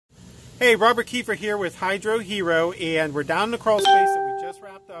Hey, Robert Kiefer here with HydroHero, and we're down in the crawl space that we just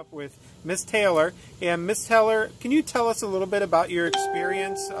wrapped up with Miss Taylor. And Miss Taylor, can you tell us a little bit about your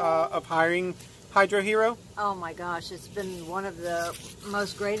experience of hiring HydroHero? Oh my gosh, it's been one of the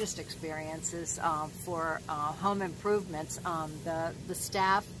most greatest experiences for home improvements. The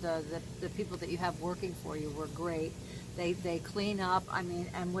staff, the people that you have working for you were great. They clean up. I mean,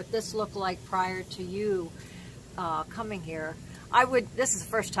 and what this looked like prior to you coming here, this is the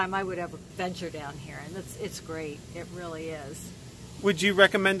first time I would ever venture down here, and it's great. It really is. Would you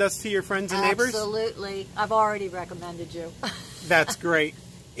recommend us to your friends and neighbors? Absolutely. I've already recommended you. That's great.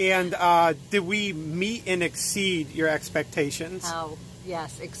 And did we meet and exceed your expectations? Oh,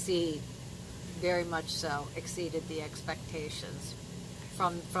 yes, exceed. Very much so. Exceeded the expectations.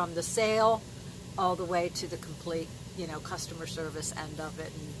 From the sale all the way to the complete, customer service end of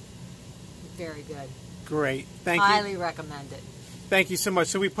it. And very good. Great. Thank you. Highly recommend it. Thank you so much.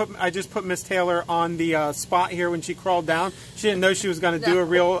 So I just put Miss Taylor on the spot here when she crawled down. She didn't know she was going to do a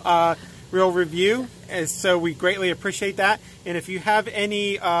real review, and so we greatly appreciate that. And if you have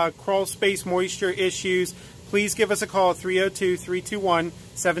any crawl space moisture issues, please give us a call at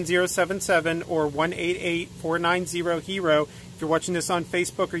 302-321-7077 or 1-888-490-HERO. If you're watching this on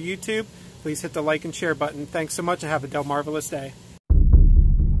Facebook or YouTube, please hit the like and share button. Thanks so much and have a marvelous day.